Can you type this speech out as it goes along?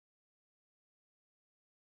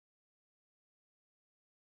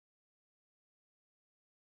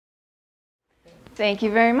Thank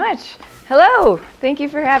you very much. Hello, thank you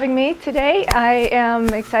for having me today. I am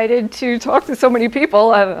excited to talk to so many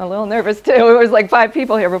people. I'm a little nervous too. There was like 5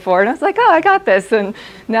 people here before and I was like, oh, I got this. And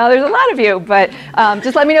now there's a lot of you, but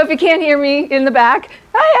just let me know if you can't hear me in the back.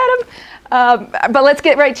 Hi, Adam. But let's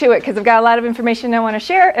get right to it because I've got a lot of information I want to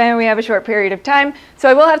share and we have a short period of time. So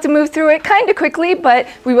I will have to move through it kind of quickly, but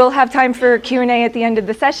we will have time for Q&A at the end of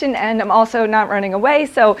the session, and I'm also not running away,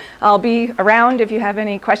 so I'll be around. If you have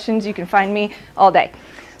any questions, you can find me all day.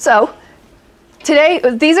 So today,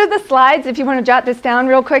 these are the slides. If you want to jot this down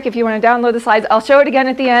real quick, if you want to download the slides, I'll show it again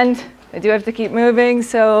at the end. I do have to keep moving,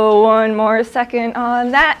 so one more second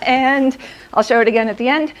on that, and I'll show it again at the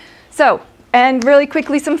end. So, and really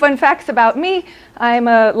quickly, some fun facts about me. I'm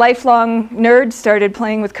a lifelong nerd, started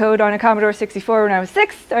playing with code on a Commodore 64 when I was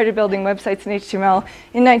 6, started building websites in HTML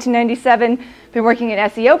in 1997, been working in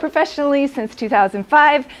SEO professionally since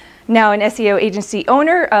 2005, now an SEO agency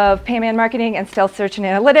owner of Payman Marketing and Stealth Search and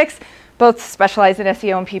Analytics, both specialize in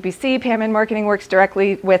SEO and PPC. Payman Marketing works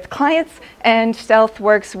directly with clients, and Stealth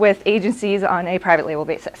works with agencies on a private label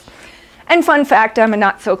basis. And fun fact, I'm a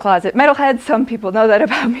not-so-closet metalhead. Some people know that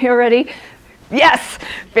about me already. Yes!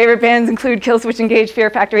 Favorite bands include Killswitch Engage, Fear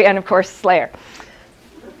Factory, and of course, Slayer.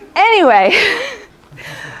 Anyway,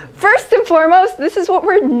 first and foremost, this is what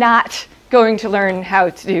we're not going to learn how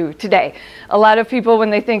to do today. A lot of people, when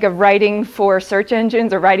they think of writing for search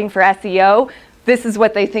engines or writing for SEO, this is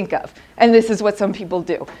what they think of, and this is what some people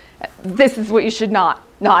do. This is what you should not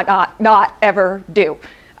ever do.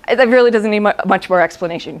 It really doesn't need much more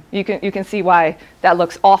explanation. You can see why that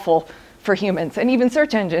looks awful for humans, and even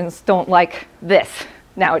search engines don't like this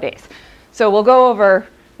nowadays. So we'll go over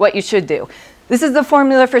what you should do. This is the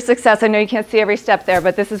formula for success. I know you can't see every step there,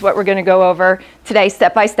 but this is what we're going to go over today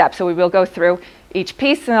step by step. So we will go through each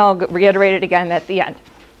piece, and I'll reiterate it again at the end.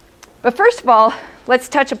 But first of all, let's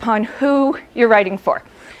touch upon who you're writing for.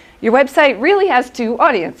 Your website really has 2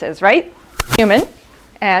 audiences, right? Human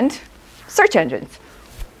and search engines.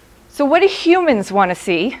 So what do humans want to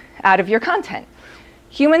see out of your content?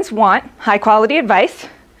 Humans want high quality advice,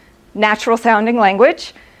 natural sounding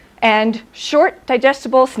language, and short,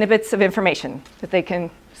 digestible snippets of information that they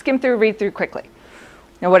can skim through, read through quickly.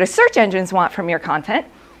 Now, what do search engines want from your content?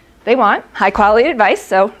 They want high quality advice,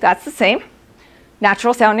 so that's the same.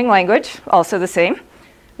 Natural sounding language, also the same.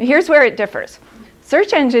 And here's where it differs.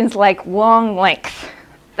 Search engines like long length,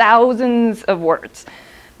 thousands of words.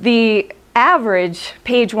 The average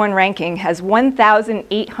page 1 ranking has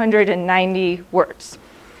 1,890 words.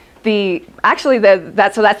 So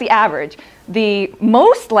that's the average. The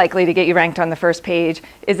most likely to get you ranked on the first page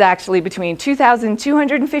is actually between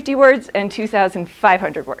 2,250 words and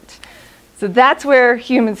 2,500 words. So that's where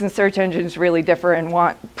humans and search engines really differ and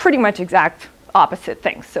want pretty much exact opposite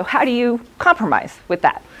things. So how do you compromise with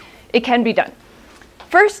that? It can be done.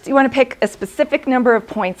 First, you want to pick a specific number of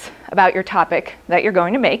points about your topic that you're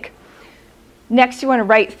going to make. Next, you want to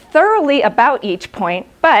write thoroughly about each point,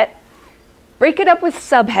 but break it up with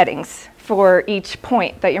subheadings for each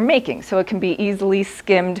point that you're making so it can be easily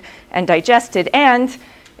skimmed and digested, and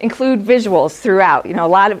include visuals throughout, a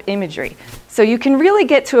lot of imagery. So you can really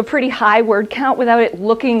get to a pretty high word count without it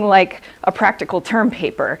looking like a practical term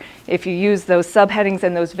paper. If you use those subheadings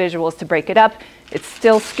and those visuals to break it up, it's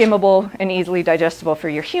still skimmable and easily digestible for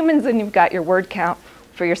your humans, and you've got your word count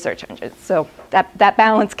for your search engines. So that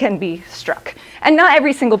balance can be struck. And not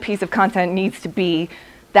every single piece of content needs to be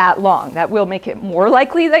that long. That will make it more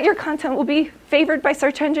likely that your content will be favored by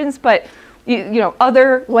search engines, but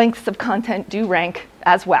other lengths of content do rank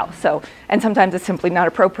as well. So, and sometimes it's simply not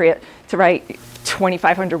appropriate to write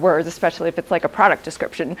 2,500 words, especially if it's like a product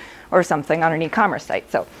description or something on an e-commerce site.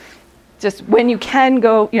 So just when you can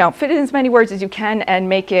go, fit in as many words as you can and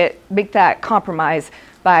make that compromise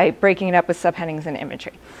by breaking it up with subheadings and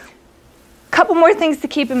imagery. A couple more things to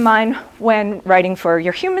keep in mind when writing for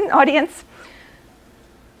your human audience.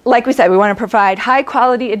 Like we said, we want to provide high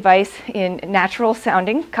quality advice in natural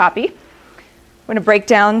sounding copy. We're going to break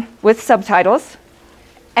down with subtitles.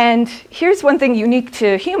 And here's one thing unique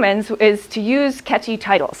to humans is to use catchy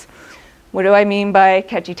titles. What do I mean by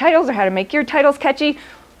catchy titles, or how to make your titles catchy?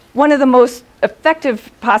 One of the most effective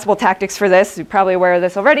possible tactics for this, you're probably aware of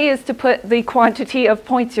this already, is to put the quantity of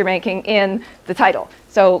points you're making in the title.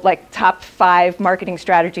 So like top 5 marketing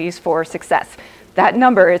strategies for success. That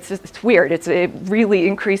number, it's weird. It really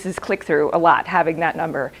increases click-through a lot, having that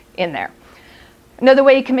number in there. Another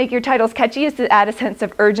way you can make your titles catchy is to add a sense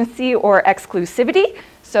of urgency or exclusivity.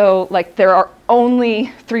 So like there are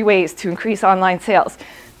only 3 ways to increase online sales.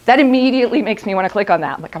 That immediately makes me want to click on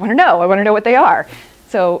that. I'm like, I want to know what they are.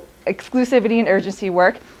 So exclusivity and urgency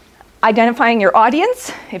work. Identifying your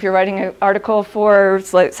audience. If you're writing an article for,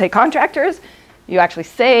 let's say, contractors, you actually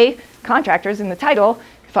say contractors in the title.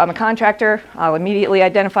 If I'm a contractor, I'll immediately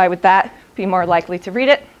identify with that, be more likely to read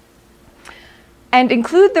it. And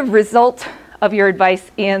include the result of your advice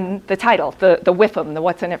in the title, the WIFM, the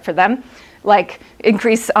what's in it for them. Like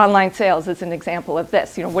increase online sales is an example of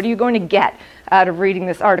this. You know, what are you going to get out of reading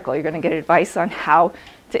this article? You're going to get advice on how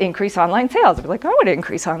to increase online sales. You're like, I want to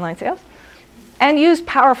increase online sales. And use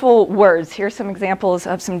powerful words. Here's some examples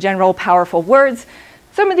of some general powerful words.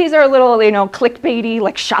 Some of these are a little, you know, clickbaity,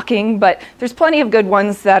 like shocking, but there's plenty of good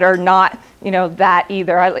ones that are not, you know, that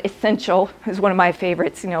either. Essential is one of my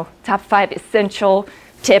favorites, you know, top 5 essential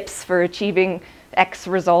tips for achieving X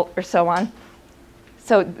result or so on.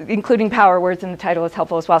 So including power words in the title is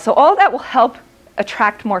helpful as well. So all that will help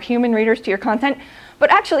attract more human readers to your content.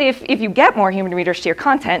 But actually, if you get more human readers to your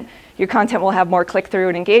content will have more click-through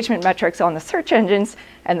and engagement metrics on the search engines,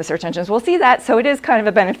 and the search engines will see that. So it is kind of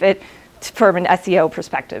a benefit from an SEO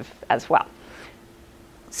perspective as well.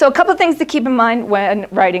 So a couple of things to keep in mind when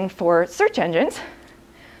writing for search engines.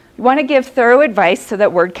 You want to give thorough advice so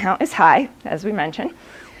that word count is high, as we mentioned.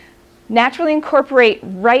 Naturally incorporate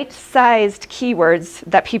right-sized keywords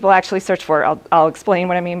that people actually search for. I'll explain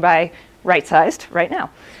what I mean by right-sized right now.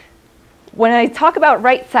 When I talk about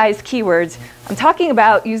right-sized keywords, I'm talking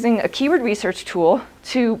about using a keyword research tool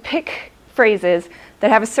to pick phrases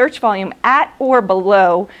that have a search volume at or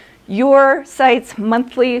below your site's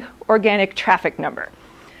monthly organic traffic number.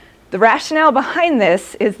 The rationale behind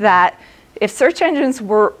this is that if search engines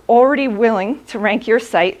were already willing to rank your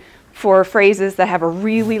site for phrases that have a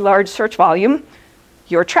really large search volume,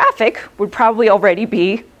 your traffic would probably already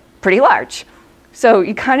be pretty large. So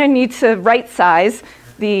you kind of need to right-size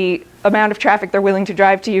the amount of traffic they're willing to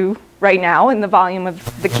drive to you right now and the volume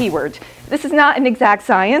of the keyword. This is not an exact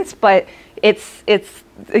science, but it's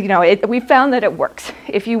you know, we found that it works.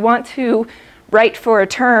 If you want to write for a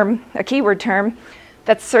term, a keyword term,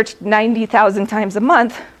 that's searched 90,000 times a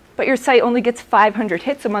month, but your site only gets 500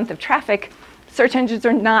 hits a month of traffic, search engines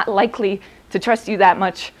are not likely to trust you that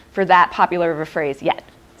much for that popular of a phrase yet.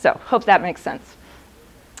 So hope that makes sense.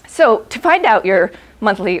 So to find out your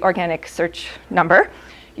monthly organic search number,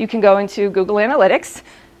 you can go into Google Analytics,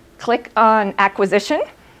 click on acquisition,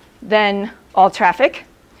 then all traffic,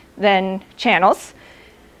 then channels.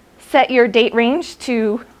 Set your date range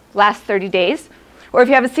to last 30 days. Or if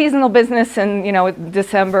you have a seasonal business and, you know,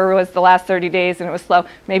 December was the last 30 days and it was slow,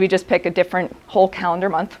 maybe just pick a different whole calendar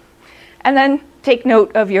month. And then take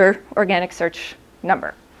note of your organic search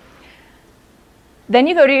number. Then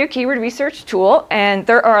you go to your keyword research tool, and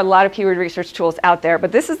there are a lot of keyword research tools out there, but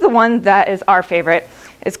this is the one that is our favorite.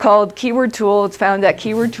 It's called Keyword Tool. It's found at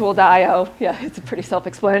keywordtool.io. Yeah, it's a pretty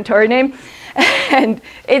self-explanatory name. And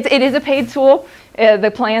it is a paid tool.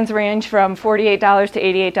 The plans range from $48 to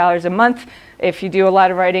 $88 a month. If you do a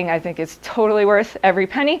lot of writing, I think it's totally worth every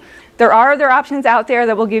penny. There are other options out there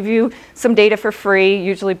that will give you some data for free,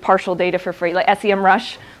 usually partial data for free. Like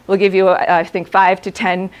SEMrush will give you, I think, 5 to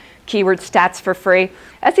 10 keyword stats for free.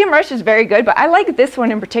 SEMrush is very good, but I like this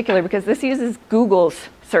one in particular because this uses Google's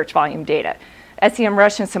search volume data.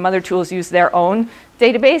 SEMrush and some other tools use their own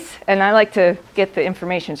database, and I like to get the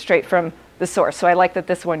information straight from the source. So I like that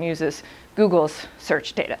this one uses Google's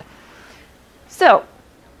search data. So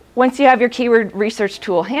once you have your keyword research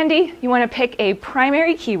tool handy, you want to pick a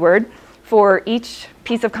primary keyword for each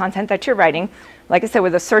piece of content that you're writing, like I said,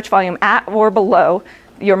 with a search volume at or below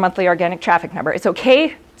your monthly organic traffic number. It's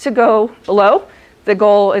okay to go below. The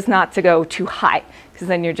goal is not to go too high, because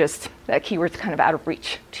then you're just, that keyword's kind of out of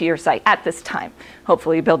reach to your site at this time.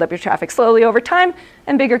 Hopefully you build up your traffic slowly over time,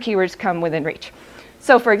 and bigger keywords come within reach.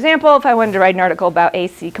 So for example, if I wanted to write an article about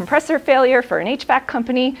AC compressor failure for an HVAC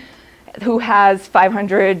company who has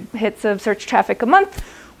 500 hits of search traffic a month,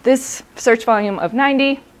 this search volume of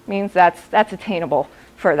 90 means that's attainable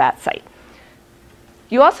for that site.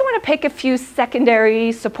 You also want to pick a few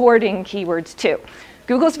secondary supporting keywords too.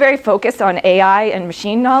 Google's very focused on AI and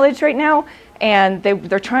machine knowledge right now, and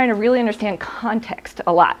they're trying to really understand context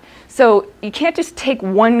a lot. So you can't just take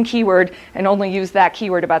one keyword and only use that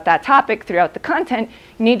keyword about that topic throughout the content.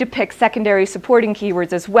 You need to pick secondary supporting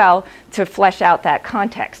keywords as well to flesh out that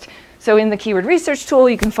context. So in the keyword research tool,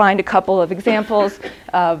 you can find a couple of examples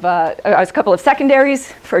of a couple of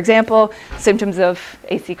secondaries. For example, symptoms of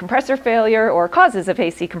AC compressor failure or causes of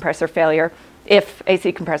AC compressor failure if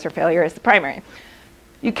AC compressor failure is the primary.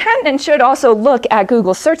 You can and should also look at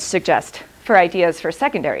Google Search Suggest for ideas for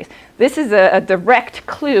secondaries. This is a direct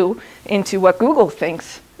clue into what Google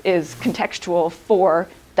thinks is contextual for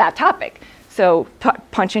that topic. So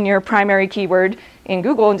punch in your primary keyword in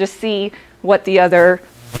Google and just see what the other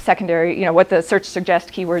secondary, what the search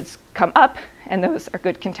suggest keywords come up, and those are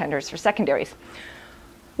good contenders for secondaries.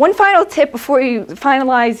 One final tip before you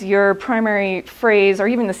finalize your primary phrase or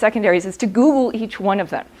even the secondaries is to Google each one of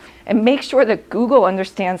them and make sure that Google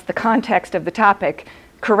understands the context of the topic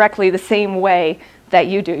correctly the same way that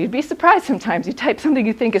you do. You'd be surprised sometimes. You type something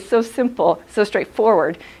you think is so simple, so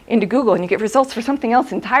straightforward into Google, and you get results for something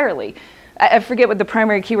else entirely. I forget what the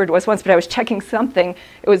primary keyword was once, but I was checking something.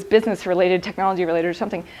 It was business related, technology related or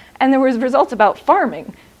something, and there was results about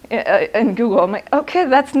farming in Google. I'm like, okay,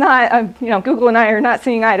 that's not, Google and I are not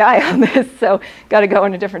seeing eye to eye on this, so got to go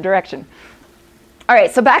in a different direction. All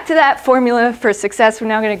right, so back to that formula for success. We're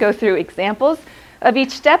now going to go through examples of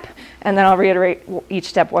each step, and then I'll reiterate each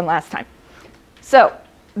step one last time. So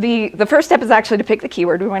the first step is actually to pick the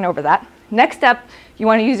keyword. We went over that. Next step, you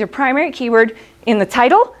want to use your primary keyword in the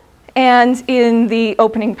title and in the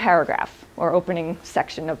opening paragraph or opening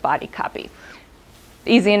section of body copy.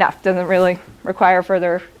 Easy enough, doesn't really require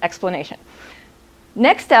further explanation.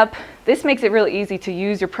 Next step, this makes it really easy to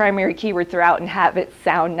use your primary keyword throughout and have it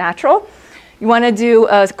sound natural. You want to do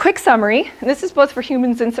a quick summary, and this is both for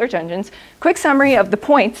humans and search engines, quick summary of the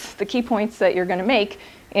points, the key points that you're going to make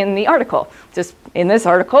in the article. Just in this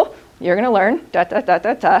article, you're going to learn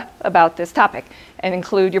about this topic and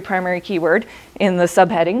include your primary keyword in the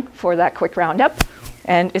subheading for that quick roundup,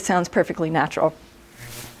 and it sounds perfectly natural.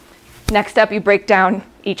 Next up, you break down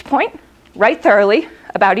each point, write thoroughly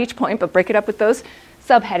about each point, but break it up with those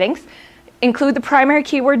subheadings. Include the primary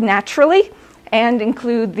keyword naturally, and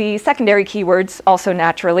include the secondary keywords also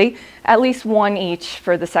naturally, at least one each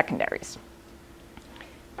for the secondaries.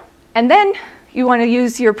 And then you want to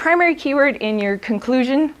use your primary keyword in your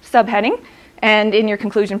conclusion subheading and in your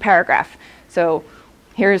conclusion paragraph. So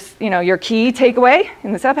here's your key takeaway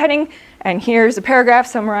in the subheading, and here's a paragraph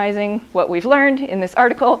summarizing what we've learned in this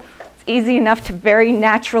article. It's easy enough to very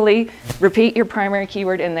naturally repeat your primary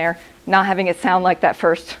keyword in there, not having it sound like that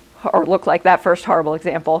first or look like that first horrible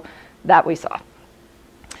example that we saw.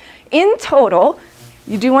 In total,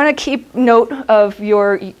 you do want to keep note of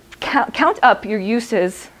count up your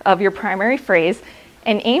uses of your primary phrase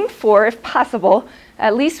and aim for, if possible,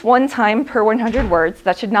 at least one time per 100 words.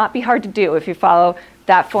 That should not be hard to do if you follow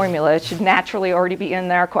that formula. It should naturally already be in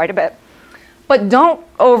there quite a bit. But don't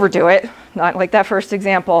overdo it, not like that first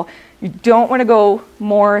example. You don't want to go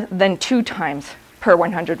more than 2 times per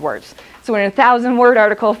 100 words. So in a 1,000-word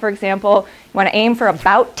article, for example, you want to aim for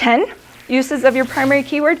about 10 uses of your primary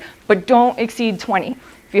keyword, but don't exceed 20.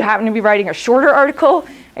 If you happen to be writing a shorter article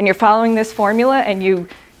and you're following this formula and you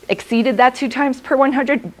exceeded that 2 times per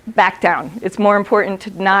 100, back down. It's more important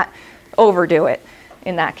to not overdo it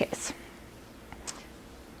in that case.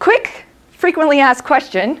 Quick, frequently asked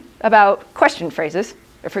question about question phrases,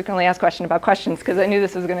 or frequently asked question about questions, because I knew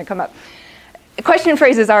this was going to come up. Question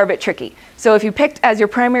phrases are a bit tricky. So if you picked as your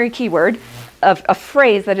primary keyword a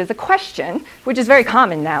phrase that is a question, which is very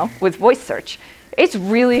common now with voice search, it's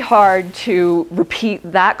really hard to repeat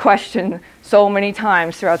that question so many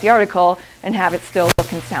times throughout the article and have it still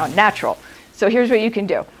look and sound natural. So here's what you can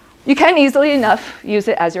do. You can easily enough use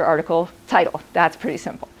it as your article title. That's pretty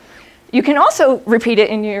simple. You can also repeat it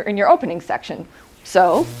in your opening section.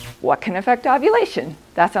 So, what can affect ovulation?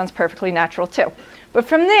 That sounds perfectly natural too. But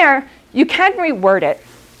from there, you can reword it.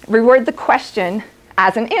 Reword the question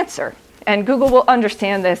as an answer. And Google will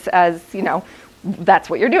understand this as, that's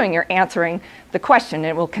what you're doing. You're answering the question.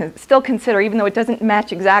 It will still consider, even though it doesn't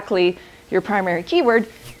match exactly your primary keyword,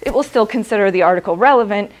 it will still consider the article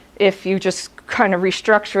relevant if you just kind of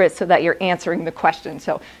restructure it so that you're answering the question.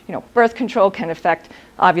 So, birth control can affect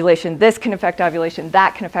ovulation, this can affect ovulation,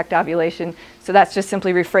 that can affect ovulation. So that's just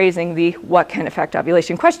simply rephrasing the what can affect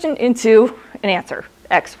ovulation question into an answer.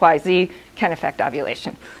 X, Y, Z can affect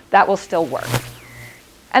ovulation. That will still work.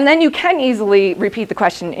 And then you can easily repeat the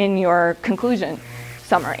question in your conclusion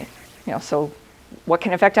summary. So what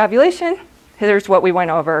can affect ovulation? Here's what we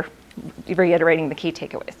went over, reiterating the key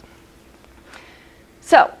takeaways.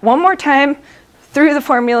 So one more time through the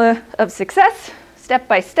formula of success, step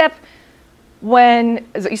by step. So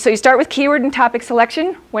you start with keyword and topic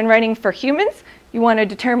selection. When writing for humans, you want to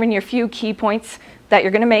determine your few key points that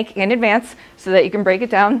you're going to make in advance so that you can break it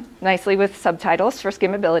down nicely with subtitles for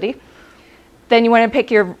skimmability. Then you want to pick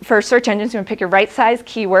for search engines, you want to pick your right size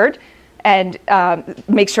keyword and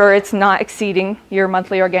make sure it's not exceeding your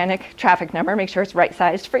monthly organic traffic number. Make sure it's right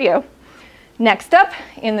sized for you. Next up,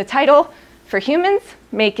 in the title for humans,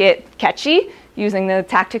 make it catchy using the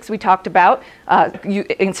tactics we talked about,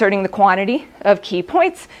 inserting the quantity of key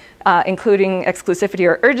points, including exclusivity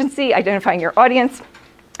or urgency, identifying your audience,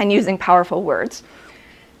 and using powerful words.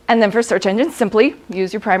 And then for search engines, simply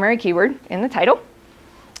use your primary keyword in the title.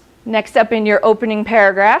 Next up, in your opening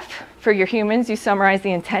paragraph, for your humans, you summarize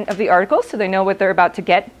the intent of the article so they know what they're about to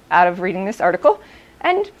get out of reading this article.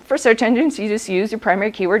 And for search engines, you just use your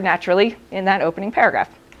primary keyword naturally in that opening paragraph.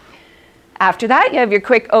 After that, you have your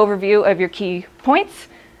quick overview of your key points.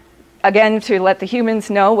 Again, to let the humans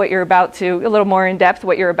know what you're about to, a little more in depth,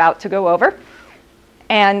 what you're about to go over.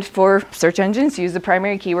 And for search engines, use the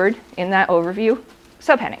primary keyword in that overview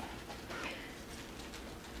subheading.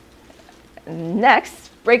 Next,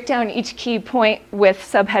 break down each key point with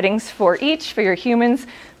subheadings for each. For your humans,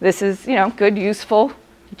 this is, good, useful,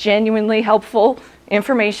 genuinely helpful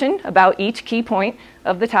information about each key point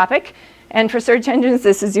of the topic. And for search engines,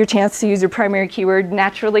 this is your chance to use your primary keyword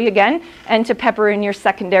naturally again, and to pepper in your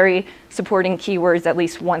secondary supporting keywords at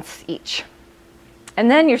least once each. And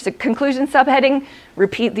then your conclusion subheading,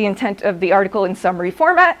 repeat the intent of the article in summary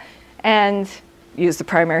format, and use the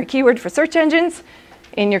primary keyword for search engines.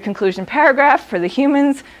 In your conclusion paragraph for the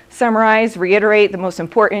humans, summarize, reiterate the most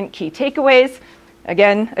important key takeaways.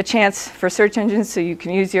 Again, a chance for search engines so you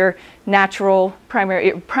can use your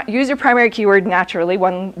use your primary keyword naturally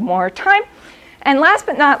one more time. And last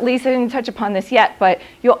but not least, I didn't touch upon this yet, but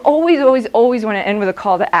you'll always want to end with a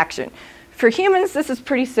call to action. For humans, this is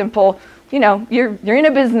pretty simple. You're in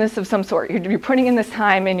a business of some sort. You're putting in this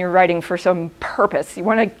time and you're writing for some purpose. You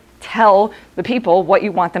want to tell the people what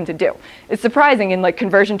you want them to do. It's surprising in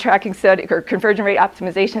conversion tracking study or conversion rate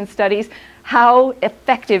optimization studies how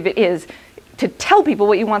effective it is to tell people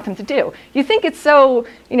what you want them to do. You think it's so,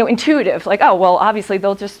 intuitive, like, oh, well, obviously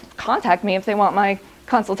they'll just contact me if they want my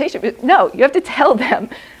consultation. But no, you have to tell them,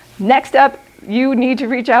 next up, you need to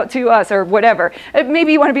reach out to us or whatever.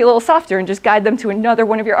 Maybe you want to be a little softer and just guide them to another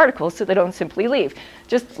one of your articles so they don't simply leave.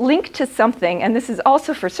 Just link to something, and this is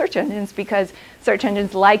also for search engines because search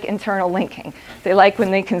engines like internal linking. They like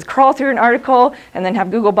when they can crawl through an article and then have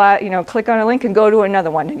Googlebot, click on a link and go to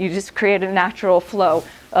another one, and you just create a natural flow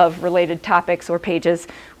of related topics or pages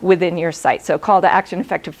within your site. So call to action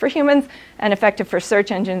effective for humans and effective for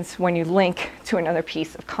search engines when you link to another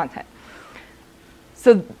piece of content.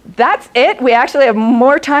 So that's it. We actually have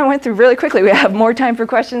more time, went through really quickly. We have more time for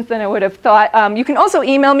questions than I would have thought. You can also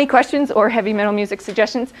email me questions or heavy metal music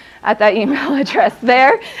suggestions at that email address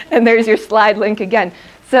there. And there's your slide link again.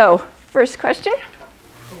 So first question.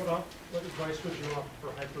 What advice would you offer for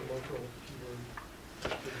hyperlocal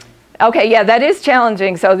keyword? Okay, yeah, that is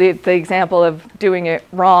challenging. So the example of doing it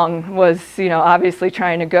wrong was, obviously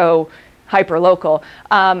trying to go hyperlocal.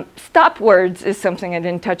 Stop words is something I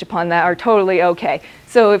didn't touch upon that are totally okay.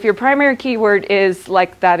 So if your primary keyword is,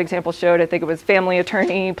 like that example showed, I think it was family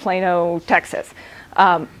attorney, Plano, Texas.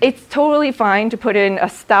 It's totally fine to put in a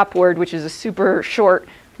stop word, which is a super short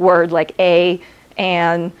word like a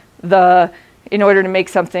and the, in order to make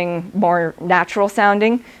something more natural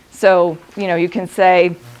sounding. So, you can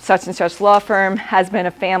say such and such law firm has been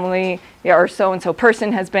a family, or so-and-so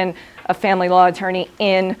person has been a family law attorney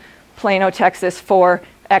in Plano, Texas for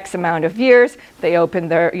X amount of years. They opened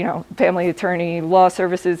their, family attorney law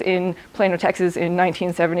services in Plano, Texas in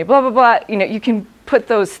 1970, blah, blah, blah. You can put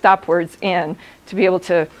those stop words in to be able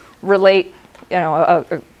to relate,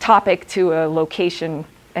 a topic to a location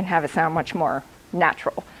and have it sound much more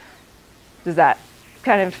natural. Does that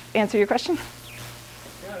kind of answer your question?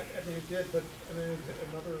 Yeah, it did, but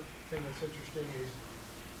another thing that's interesting is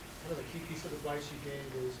kind of a key piece of advice you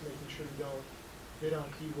gave is making sure you don't bid on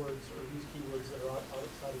keywords or use keywords that are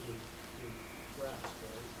outside of your grasp,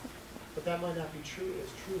 right? But that might not be as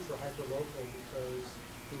true for hyperlocal because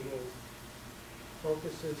Google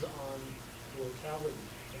focuses on locality,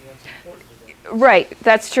 and that's important to them. Right,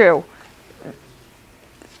 that's true.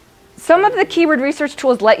 Some of the keyword research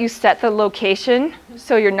tools let you set the location,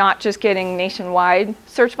 so you're not just getting nationwide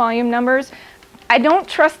search volume numbers. I don't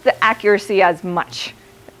trust the accuracy as much.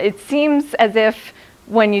 It seems as if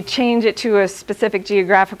when you change it to a specific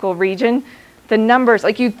geographical region, the numbers,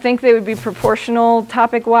 you'd think they would be proportional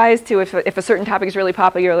topic-wise to if a certain topic is really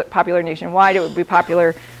popular nationwide, it would be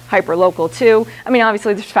popular hyperlocal too. I mean,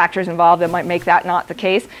 obviously there's factors involved that might make that not the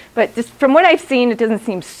case, but just from what I've seen, it doesn't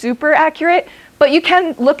seem super accurate, but you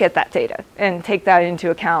can look at that data and take that into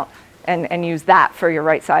account and use that for your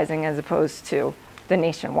right sizing as opposed to the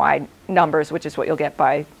nationwide numbers, which is what you'll get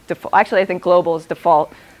by default. Actually, I think global is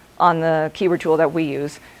default on the keyword tool that we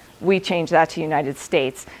use. We change that to United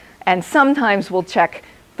States. And sometimes we'll check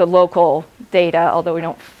the local data, although we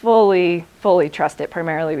don't fully trust it.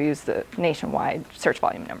 Primarily we use the nationwide search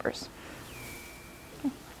volume numbers.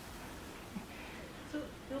 So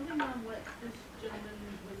building on what this gentleman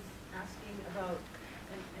was asking about,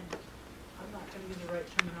 and I'm not going to use the right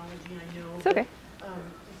terminology, I know. It's okay.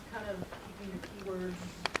 Just kind of keeping the keywords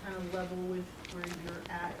kind of level with where you're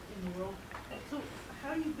at in the world. So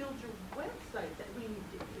how do you build your website? I mean,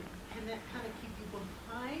 can that kind of keep you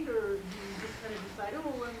behind, or do you just kind of decide,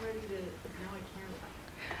 oh, I'm ready to, now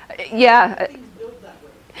I can't? Yeah. Things build that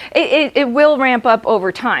way. It will ramp up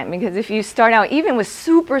over time, because if you start out even with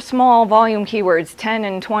super small volume keywords, 10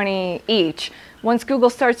 and 20 each, once Google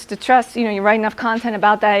starts to trust, you write enough content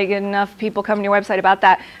about that, you get enough people coming to your website about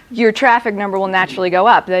that, your traffic number will naturally go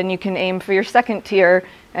up. Then you can aim for your second tier,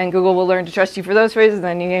 and Google will learn to trust you for those phrases, and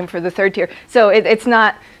then you aim for the third tier. So it's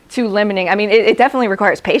not too limiting. I mean, it definitely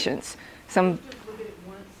requires patience. Just look at it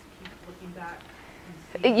once, keep looking back.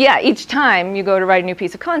 And see. Yeah, each time you go to write a new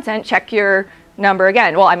piece of content, check your number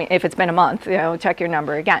again. Well, I mean, if it's been a month, check your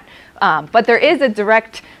number again. But there is a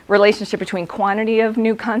direct relationship between quantity of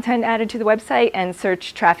new content added to the website and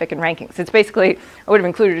search traffic and rankings. It's basically, I would have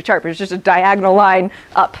included a chart, but it's just a diagonal line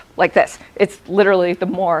up like this. It's literally the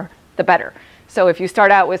more, the better. So if you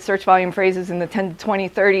start out with search volume phrases in the 10 to 20,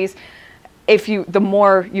 30s, the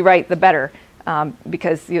more you write, the better.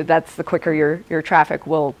 Because that's the quicker your traffic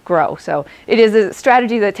will grow. So it is a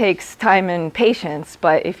strategy that takes time and patience,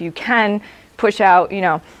 but if you can push out,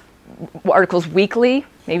 articles weekly,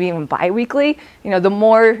 maybe even bi-weekly, the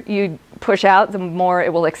more you push out, the more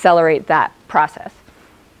it will accelerate that process.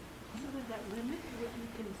 So does that limit what you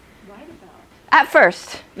can write about? At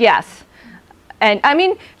first, yes. And I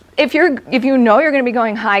mean, if you know you're going to be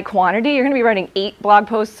going high quantity, you're going to be writing 8 blog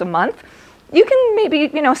posts a month, you can maybe,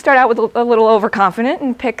 start out with a little overconfident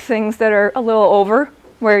and pick things that are a little over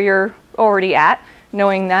where you're already at,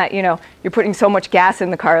 knowing that, you're putting so much gas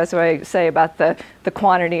in the car. That's what I say about the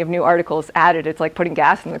quantity of new articles added. It's like putting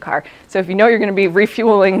gas in the car. So if you know you're going to be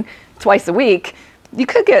refueling twice a week, you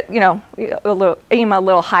could get, aim a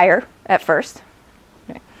little higher at first.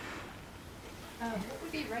 What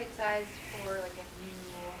would be right size for like a new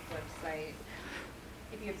website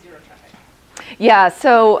if you have 0 traffic? Yeah,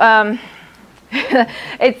 so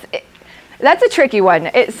that's a tricky one.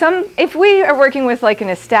 If we are working with like an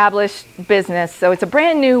established business, so it's a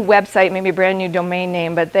brand new website, maybe a brand new domain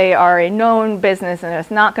name, but they are a known business and it's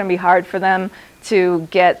not going to be hard for them to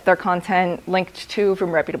get their content linked to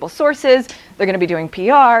from reputable sources. They're going to be doing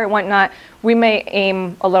PR and whatnot. We may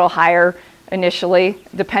aim a little higher initially,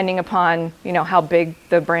 depending upon how big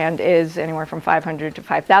the brand is, anywhere from 500 to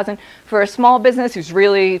 5,000. For a small business who's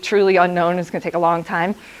really truly unknown, it's going to take a long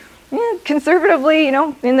time. Yeah, conservatively, in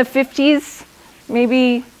the 50s,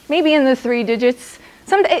 maybe in the 3 digits.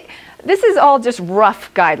 This is all just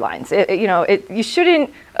rough guidelines. You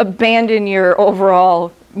shouldn't abandon your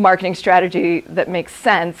overall marketing strategy that makes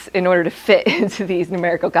sense in order to fit into these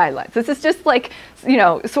numerical guidelines. This is just like,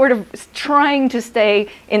 sort of trying to stay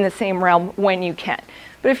in the same realm when you can.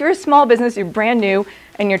 But if you're a small business, you're brand new,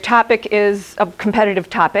 and your topic is a competitive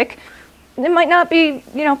topic, it might not be,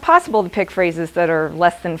 possible to pick phrases that are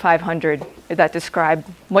less than 500 that describe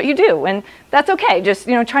what you do, and that's okay. Just,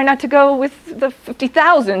 try not to go with the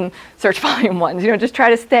 50,000 search volume ones. Just try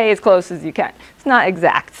to stay as close as you can. It's not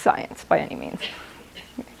exact science by any means.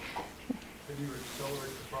 Can you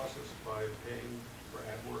accelerate the process by paying for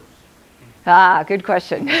AdWords? Ah, good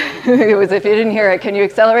question. It was, if you didn't hear it, can you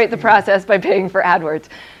accelerate the process by paying for AdWords?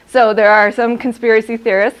 So there are some conspiracy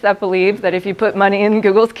theorists that believe that if you put money in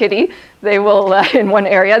Google's kitty, they will, in one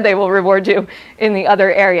area, they will reward you in the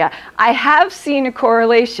other area. I have seen a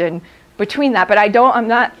correlation between that, but I'm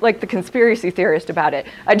not like the conspiracy theorist about it.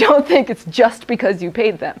 I don't think it's just because you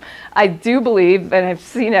paid them. I do believe, and I've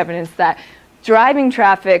seen evidence, that driving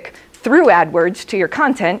traffic through AdWords to your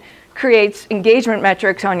content creates engagement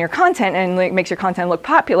metrics on your content and makes your content look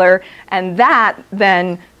popular, and that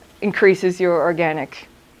then increases your organic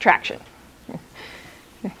traction.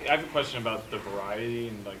 I have a question about the variety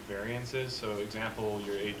and like variances. So example,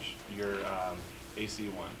 your AC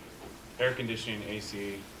one. Air conditioning,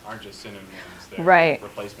 AC aren't just synonyms, they're right.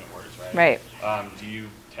 Replacement words, right? Right. Do you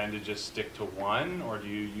tend to just stick to one, or do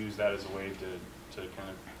you use that as a way to kind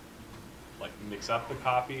of like mix up the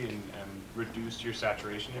copy and reduce your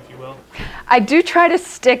saturation, if you will? I do try to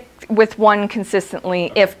stick with one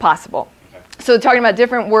consistently, okay. if possible. Okay. So talking about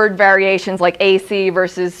different word variations like AC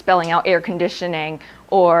versus spelling out air conditioning,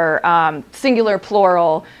 or singular,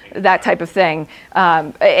 plural, that type of thing.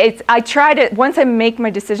 I try to, once I make my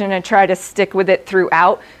decision, I try to stick with it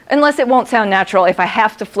throughout, unless it won't sound natural. If I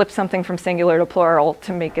have to flip something from singular to plural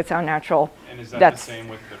to make it sound natural. And is that the same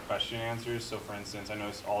with the question answers? So for instance, I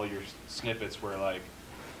noticed all your snippets were like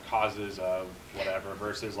causes of whatever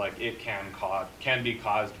versus like it can be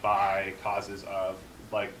caused by causes of,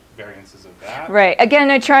 like variances of that. Right.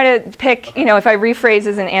 Again, I try to pick, okay. If I rephrase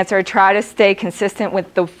as an answer, I try to stay consistent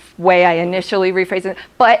with the way I initially rephrase it.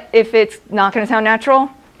 But if it's not going to sound natural,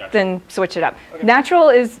 Gotcha. then switch it up. Okay.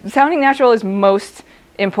 Sounding natural is most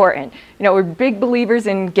important. You know, we're big believers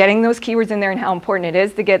in getting those keywords in there and how important it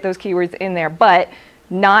is to get those keywords in there, but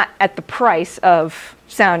not at the price of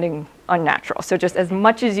sounding unnatural. So just as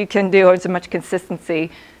much as you can do, as much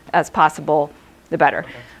consistency as possible, the better.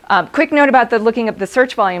 Okay. Quick note about looking up the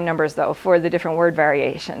search volume numbers, though, for the different word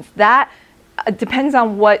variations. That depends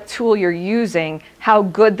on what tool you're using, how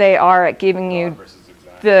good they are at giving you Broad versus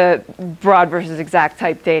exact. the broad versus exact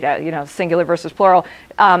type data, you know, singular versus plural.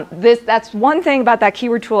 That's one thing about that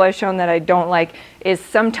keyword tool I've shown that I don't like is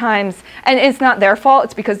sometimes, and it's not their fault,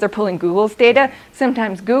 it's because they're pulling Google's data.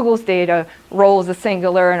 Sometimes Google's data rolls a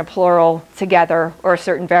singular and a plural together or a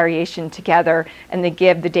certain variation together, and they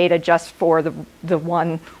give the data just for the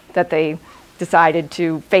one that they decided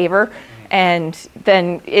to favor. And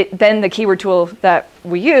then the keyword tool that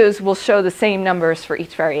we use will show the same numbers for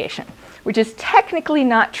each variation, which is technically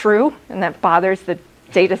not true, and that bothers the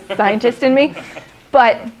data scientist in me.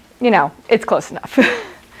 But, you know, it's close enough. How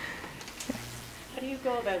do you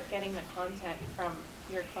go about getting the content from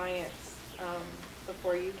your clients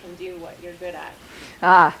before you can do what you're good at?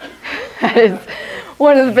 That is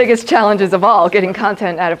one of the biggest challenges of all, getting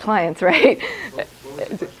content out of clients, right?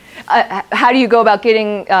 How do you go about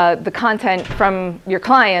getting the content from your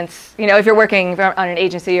clients, you know, if you're working on an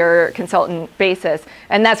agency or consultant basis?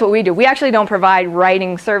 And that's what we do. We actually don't provide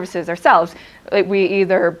writing services ourselves. We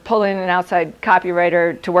either pull in an outside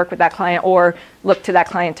copywriter to work with that client or look to that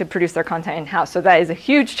client to produce their content in-house. So that is a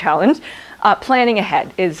huge challenge. Planning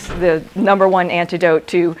ahead is the #1 antidote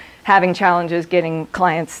to having challenges getting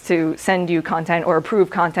clients to send you content or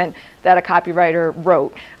approve content that a copywriter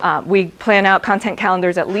wrote. We plan out content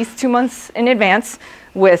calendars at least 2 months in advance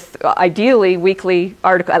with ideally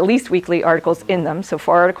at least weekly articles in them. So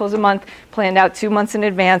 4 articles a month, planned out 2 months in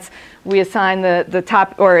advance. We assign the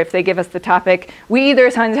top, or if they give us the topic, we either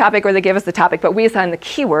assign the topic or they give us the topic, but we assign the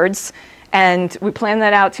keywords. And we plan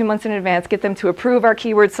that out 2 months in advance, get them to approve our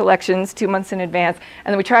keyword selections 2 months in advance,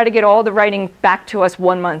 and then we try to get all the writing back to us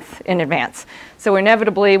 1 month in advance. So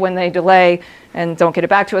inevitably, when they delay and don't get it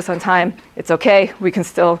back to us on time, it's okay. We can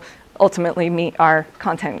still ultimately meet our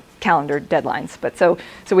content calendar deadlines. But so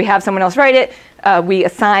we have someone else write it. We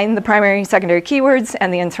assign the primary and secondary keywords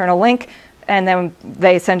and the internal link, and then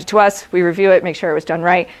they send it to us. We review it, make sure it was done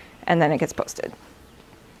right, and then it gets posted.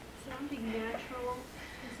 Sounding natural,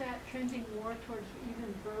 is that trending more towards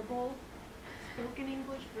even verbal spoken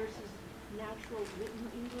English versus natural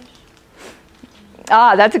written English?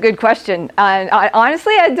 That's a good question.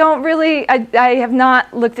 Honestly, I have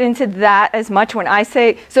not looked into that as much. When I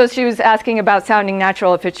say, so she was asking about sounding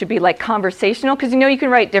natural, if it should be like conversational, because you know you can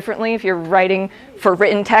write differently if you're writing for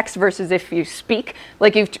written text versus if you speak.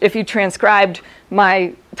 Like if you transcribed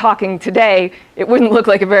my talking today, it wouldn't look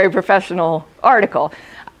like a very professional article.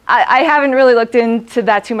 I haven't really looked into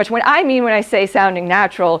that too much. When I say sounding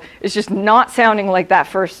natural, it's just not sounding like that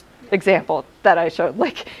first example that I showed.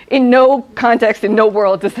 Like in no context, in no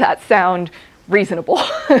world does that sound reasonable.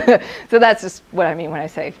 So that's just what I mean when I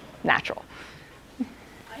say natural. I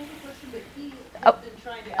have a question, but he has been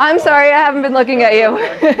trying to. I'm sorry, I haven't been looking at you.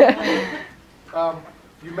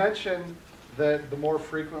 You mentioned that the more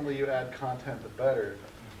frequently you add content, the better.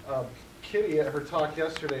 Kitty, at her talk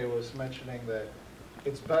yesterday, was mentioning that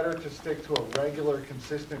it's better to stick to a regular,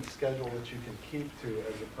 consistent schedule that you can keep to,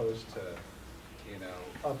 as opposed to, you know,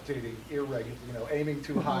 updating irregular, you know, aiming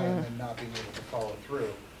too high and then not being able to follow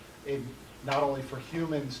through. Not only for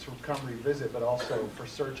humans to come revisit, but also for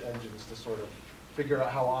search engines to sort of figure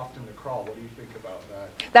out how often to crawl. What do you think about that?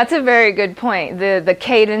 That's a very good point. The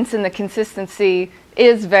cadence and the consistency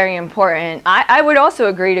is very important. I would also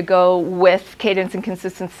agree to go with cadence and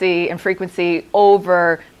consistency and frequency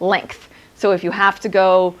over length. So if you have to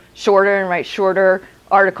go shorter and write shorter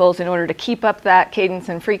articles in order to keep up that cadence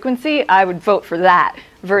and frequency, I would vote for that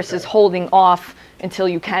versus holding off until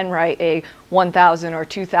you can write a 1,000 or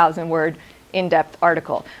 2,000 word in-depth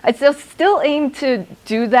article. I'd still aim to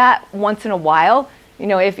do that once in a while. You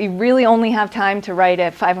know, if you really only have time to write a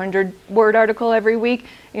 500 word article every week,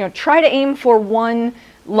 you know, try to aim for one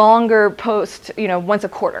longer post, you know, once a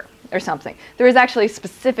quarter or something. There is actually a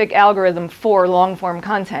specific algorithm for long form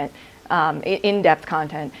content, in-depth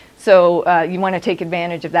content. So you want to take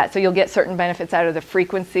advantage of that. So you'll get certain benefits out of the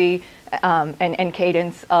frequency and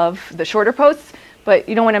cadence of the shorter posts, but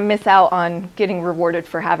you don't want to miss out on getting rewarded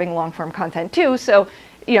for having long form content too. So,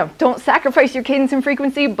 you know, don't sacrifice your cadence and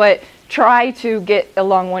frequency, but try to get a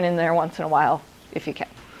long one in there once in a while if you can.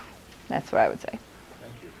 That's what I would say.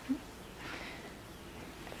 Thank you.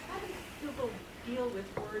 How does Google deal with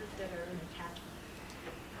words that are in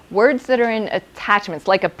attachments? Words that are in attachments,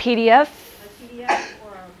 like a PDF. A PDF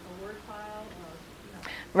or a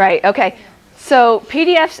Right, okay. So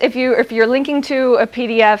PDFs, if you're linking to a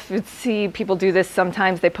PDF, you'd see people do this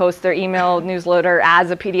sometimes. They post their email newsletter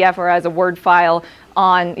as a PDF or as a Word file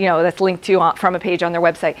on, that's linked to from a page on their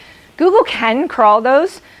website. Google can crawl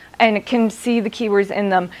those and it can see the keywords in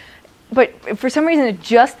them, but for some reason it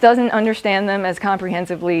just doesn't understand them as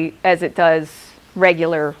comprehensively as it does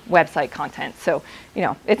regular website content. So,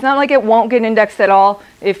 it's not like it won't get indexed at all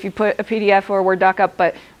if you put a PDF or a Word doc up,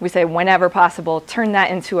 but we say whenever possible, turn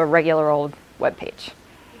that into a regular old web page.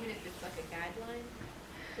 Even if it's like a guideline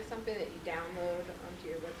to something that you download onto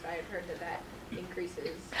your website, I've heard that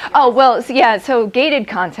increases. Oh, well, so gated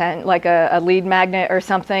content, like a lead magnet or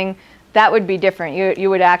something, that would be different. You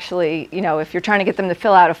would actually, if you're trying to get them to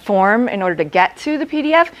fill out a form in order to get to the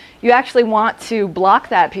PDF, you actually want to block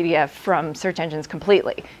that PDF from search engines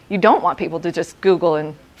completely. You don't want people to just Google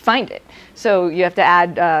and find it. So you have to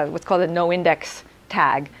add what's called a no index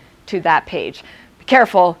tag to that page. Be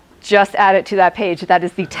careful, just add it to that page. That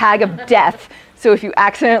is the tag of death. So if you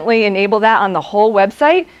accidentally enable that on the whole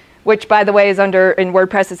website, which by the way is in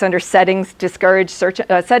WordPress, it's under settings,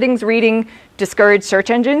 settings reading, discourage search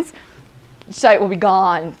engines. Site will be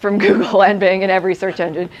gone from Google and Bing and every search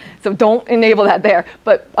engine. So don't enable that there.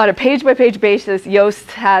 But on a page-by-page basis, Yoast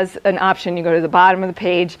has an option. You go to the bottom of the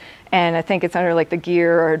page, and I think it's under like the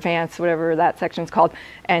gear or advanced, whatever that section's called,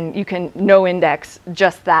 and you can no index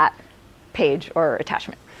just that page or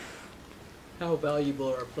attachment. How valuable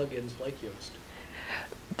are plugins like Yoast?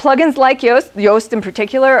 Plugins like Yoast in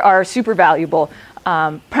particular, are super valuable.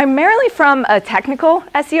 Primarily from a technical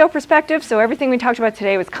SEO perspective. So everything we talked about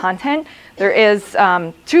today was content. There is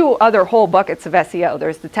two other whole buckets of SEO.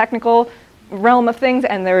 There's the technical realm of things,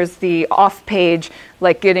 and there's the off-page,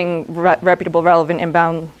 like getting reputable, relevant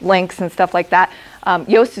inbound links and stuff like that.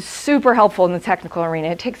 Yoast is super helpful in the technical arena.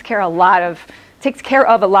 It takes care of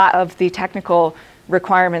a lot of the technical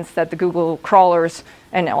requirements that the Google crawlers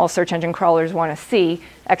and all search engine crawlers want to see.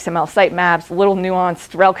 XML sitemaps, little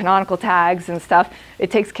nuanced rel canonical tags and stuff.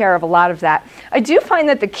 It takes care of a lot of that. I do find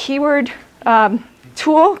that the keyword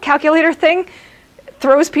tool calculator thing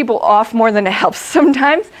throws people off more than it helps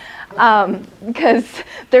sometimes, because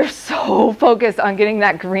they're so focused on getting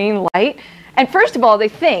that green light. And first of all, they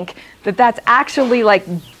think that that's actually like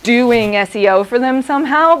doing SEO for them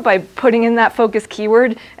somehow by putting in that focus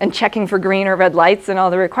keyword and checking for green or red lights and all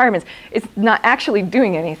the requirements. It's not actually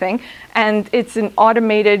doing anything. And it's an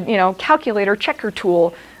automated, calculator checker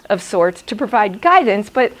tool of sorts to provide guidance,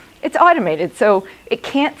 but it's automated. So it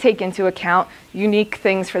can't take into account unique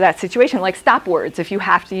things for that situation, like stop words. If you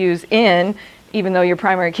have to use in, even though your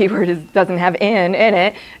primary keyword doesn't have in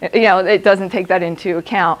it, it doesn't take that into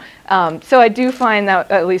account. So I do find that,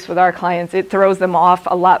 at least with our clients, it throws them off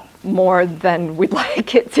a lot more than we'd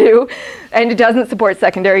like it to. And it doesn't support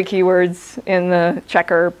secondary keywords in the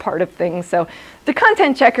checker part of things. So the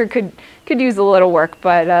content checker could use a little work,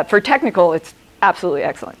 but for technical, it's absolutely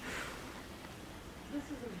excellent. This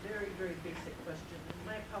is a very, very basic question. And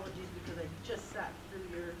my apologies because I just sat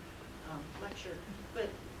through your lecture. But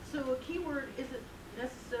so a keyword isn't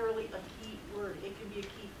necessarily a key word. It can be a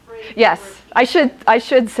key phrase. Yes, I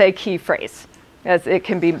should say key phrase, as it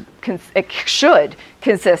can be. It should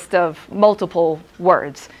consist of multiple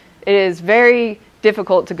words. It is very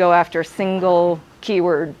difficult to go after single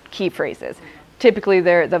keyword key phrases. Typically,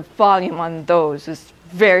 the volume on those is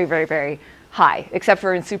very, very, very high, except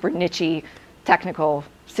for in super niche technical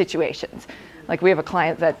situations. Like we have a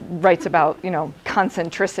client that writes about,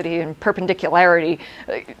 concentricity and perpendicularity.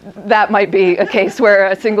 That might be a case where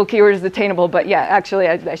a single keyword is attainable, but yeah, actually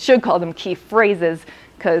I should call them key phrases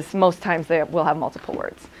because most times they will have multiple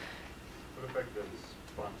words. What effect does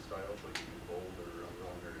font style, like bold or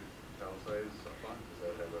underline or italicized font,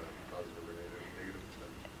 does that have a positive or negative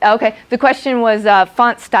effect? Okay, the question was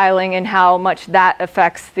font styling and how much that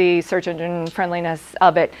affects the search engine friendliness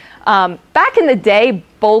of it. Back in the day,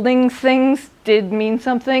 bolding things did mean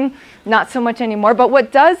something, not so much anymore. But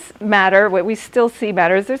what does matter, what we still see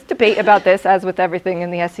matters, there's debate about this as with everything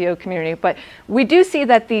in the SEO community, but we do see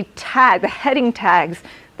that the heading tags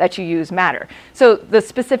that you use matter. So the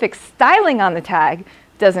specific styling on the tag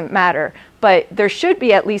doesn't matter, but there should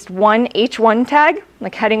be at least one H1 tag,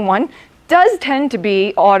 like heading 1, does tend to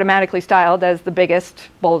be automatically styled as the biggest,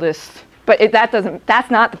 boldest, but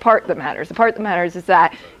that's not the part that matters. The part that matters is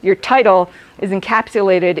that your title is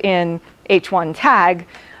encapsulated in H1 tag,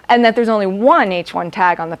 and that there's only one H1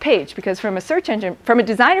 tag on the page, because from a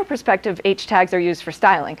designer perspective, H tags are used for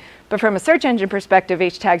styling, but from a search engine perspective,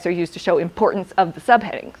 H tags are used to show importance of the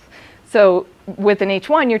subheadings. So with an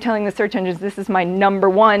H1, you're telling the search engines, this is my number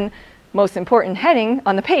one most important heading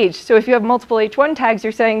on the page. So if you have multiple H1 tags,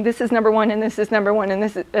 you're saying this is number 1 and this is number 1 and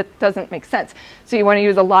it doesn't make sense. So you want to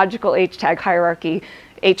use a logical H tag hierarchy.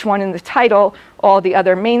 H1 in the title, all the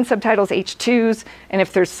other main subtitles H2s, and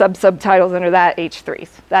if there's subtitles under that, H3s.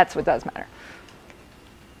 That's what does matter.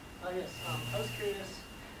 Yes, I was curious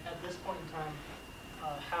at this point in time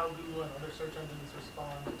how Google and other search engines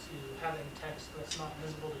respond to having text that's not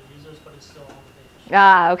visible to users but is still on the page.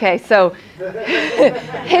 Ah, okay, so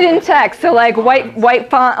hidden text, so like white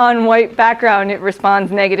font on white background, it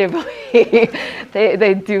responds negatively.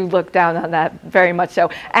 They do look down on that very much so.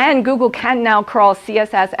 And Google can now crawl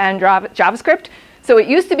CSS and JavaScript. So it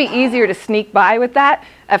used to be easier to sneak by with that.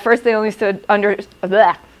 At first they only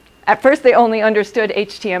understood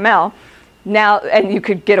HTML. Now, and you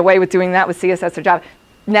could get away with doing that with CSS or Java.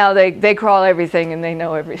 Now they crawl everything and they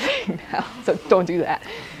know everything now. So don't do that.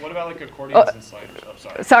 What about like accordions and sliders? Oh,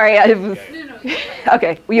 sorry. Sorry, I was,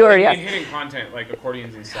 okay, you already asked. In hidden content, like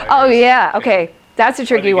accordions and sliders. Oh yeah, okay, that's a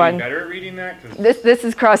tricky one. Are they getting better at reading that? This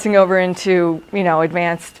is crossing over into, you know,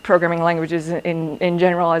 advanced programming languages in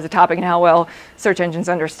general as a topic and how well search engines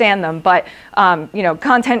understand them. But you know,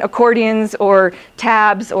 content accordions or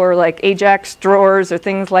tabs or like Ajax drawers or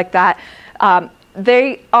things like that,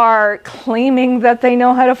 they are claiming that they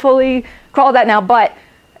know how to fully crawl that now, but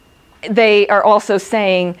they are also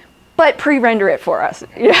saying, but pre-render it for us.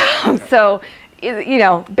 Yeah. So, you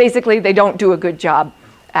know, basically they don't do a good job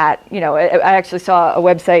at, you know, I actually saw a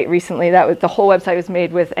website recently that was, the whole website was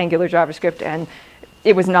made with Angular JavaScript and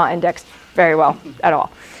it was not indexed very well at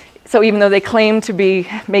all. So even though they claim to be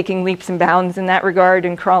making leaps and bounds in that regard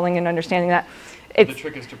and crawling and understanding that, the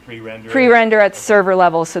trick is to pre-render. Pre-render at server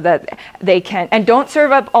level so that they can, and don't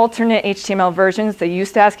serve up alternate HTML versions. They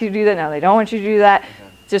used to ask you to do that, now they don't want you to do that. Okay.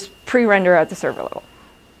 Just pre-render at the server level.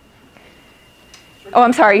 Oh,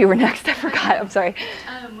 I'm sorry, you were next, I forgot, I'm sorry.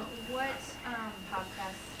 What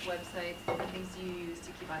podcast websites and things do you use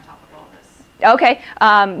to keep on top of all this? Okay,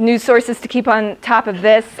 news sources to keep on top of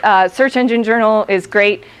this. Search Engine Journal is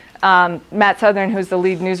great. Matt Southern, who's the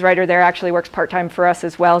lead news writer there, actually works part-time for us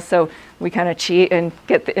as well, so we kind of cheat and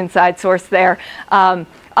get the inside source there.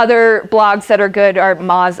 Other blogs that are good are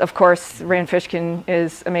Moz, of course. Rand Fishkin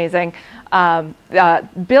is amazing. Bill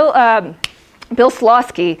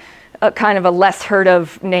Slawski, kind of a less heard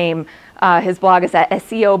of name. His blog is at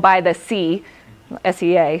SEO by the Sea.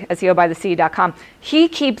 SEA, SEObythesea.com. He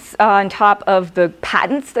keeps on top of the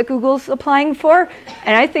patents that Google's applying for,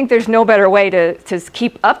 and I think there's no better way to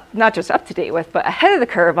keep up, not just up to date with, but ahead of the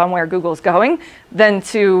curve on where Google's going than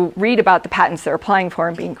to read about the patents they're applying for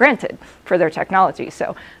and being granted for their technology.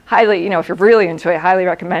 So highly, you know, if you're really into it, highly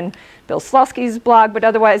recommend Bill Slawski's blog, but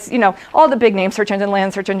otherwise, you know, all the big names, Search Engine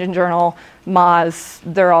Land, Search Engine Journal, Moz,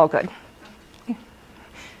 they're all good.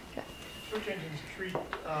 Search engines treat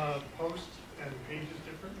posts and pages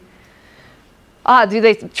differently? Do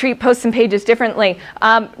they treat posts and pages differently?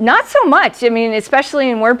 Not so much. I mean, especially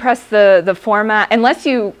in WordPress, the format, unless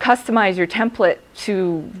you customize your template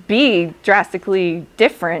to be drastically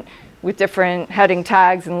different with different heading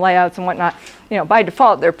tags and layouts and whatnot, you know, by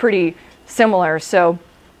default, they're pretty similar. So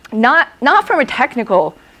not from a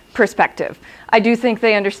technical perspective. I do think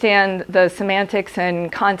they understand the semantics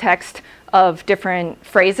and context of different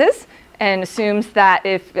phrases and assumes that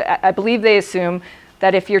I believe they assume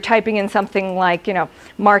that if you're typing in something like, you know,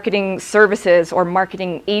 marketing services or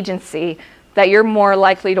marketing agency, that you're more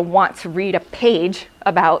likely to want to read a page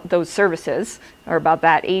about those services or about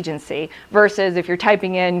that agency versus if you're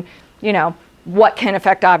typing in, you know, what can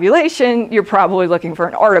affect ovulation, you're probably looking for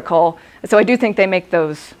an article. So I do think they make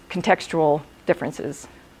those contextual differences.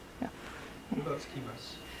 Yeah. What about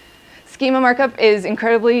schemas? Schema markup is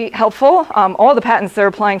incredibly helpful. All the patents they're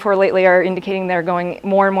applying for lately are indicating they're going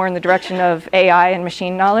more and more in the direction of AI and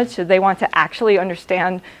machine knowledge. So they want to actually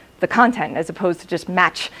understand the content as opposed to just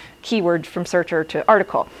match keywords from searcher to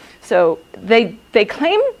article. So they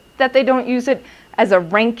claim that they don't use it as a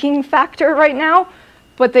ranking factor right now,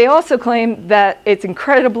 but they also claim that it's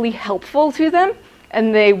incredibly helpful to them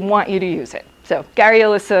and they want you to use it. So Gary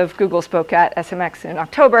Illis of Google spoke at SMX in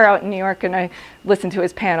October out in New York, and I listened to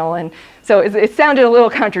his panel. And so it sounded a little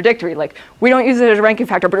contradictory, like, we don't use it as a ranking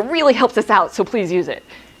factor, but it really helps us out, so please use it.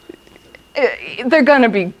 They're going to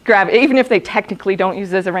be even if they technically don't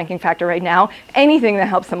use it as a ranking factor right now, anything that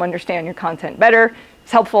helps them understand your content better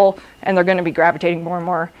is helpful, and they're going to be gravitating more and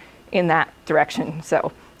more in that direction.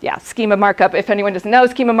 So yeah, schema markup, if anyone doesn't know,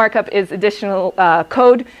 schema markup is additional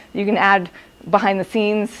code you can add behind the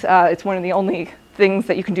scenes. It's one of the only things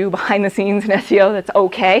that you can do behind the scenes in SEO that's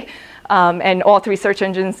okay. And all three search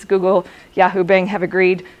engines, Google, Yahoo, Bing, have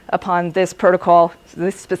agreed upon this protocol,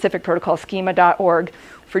 this specific protocol, schema.org,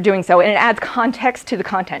 for doing so. And it adds context to the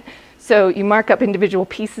content. So you mark up individual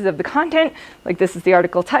pieces of the content, like this is the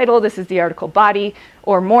article title, this is the article body,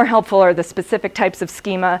 or more helpful are the specific types of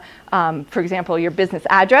schema. For example, your business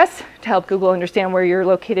address, to help Google understand where you're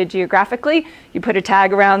located geographically. You put a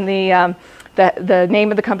tag around the name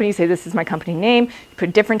of the company, say this is my company name. You put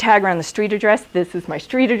a different tag around the street address, this is my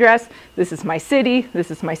street address, this is my city, this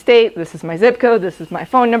is my state, this is my zip code, this is my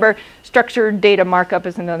phone number. Structured data markup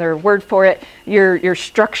is another word for it. You're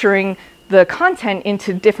structuring the content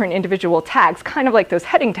into different individual tags, kind of like those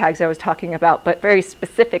heading tags I was talking about, but very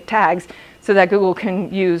specific tags so that Google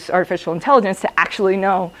can use artificial intelligence to actually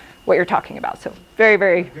know what you're talking about. So very,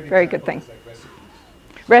 very, very good thing.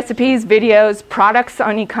 Recipes, videos, products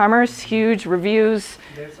on e-commerce, huge reviews.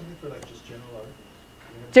 Do they have something for like just general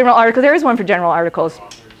articles? General articles, there is one for general articles.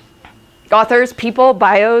 Authors, people,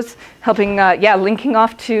 bios, helping, linking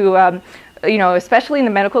off to, especially in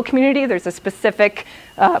the medical community, there's a specific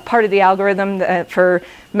part of the algorithm for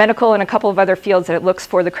medical and a couple of other fields that it looks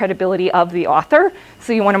for the credibility of the author.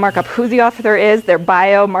 So you want to mark up who the author is, their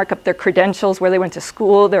bio, mark up their credentials, where they went to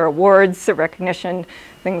school, their awards, their recognition,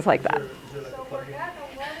 things like that. So we're at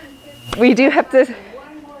 11:15. We do have to.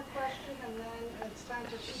 One more question and then it's time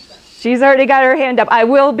for feedback. She's already got her hand up. I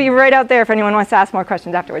will be right out there if anyone wants to ask more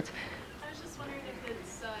questions afterwards. I was just wondering if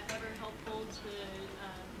it's ever helpful to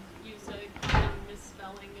use a common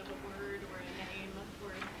misspelling of a word or a name,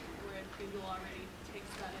 or if Google already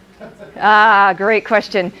takes that into consideration. Ah, great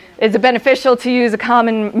question. Is it beneficial to use a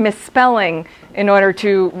common misspelling in order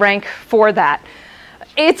to rank for that?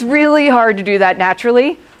 It's really hard to do that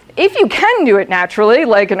naturally. If you can do it naturally,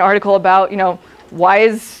 like an article about, why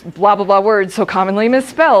is blah, blah, blah word so commonly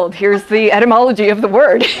misspelled? Here's the etymology of the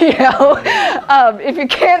word, If you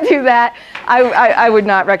can't do that, I would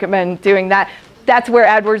not recommend doing that. That's where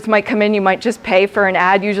AdWords might come in. You might just pay for an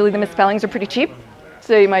ad. Usually the misspellings are pretty cheap.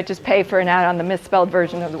 So you might just pay for an ad on the misspelled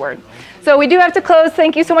version of the word. So we do have to close.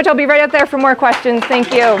 Thank you so much. I'll be right out there for more questions.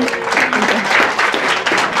 Thank you.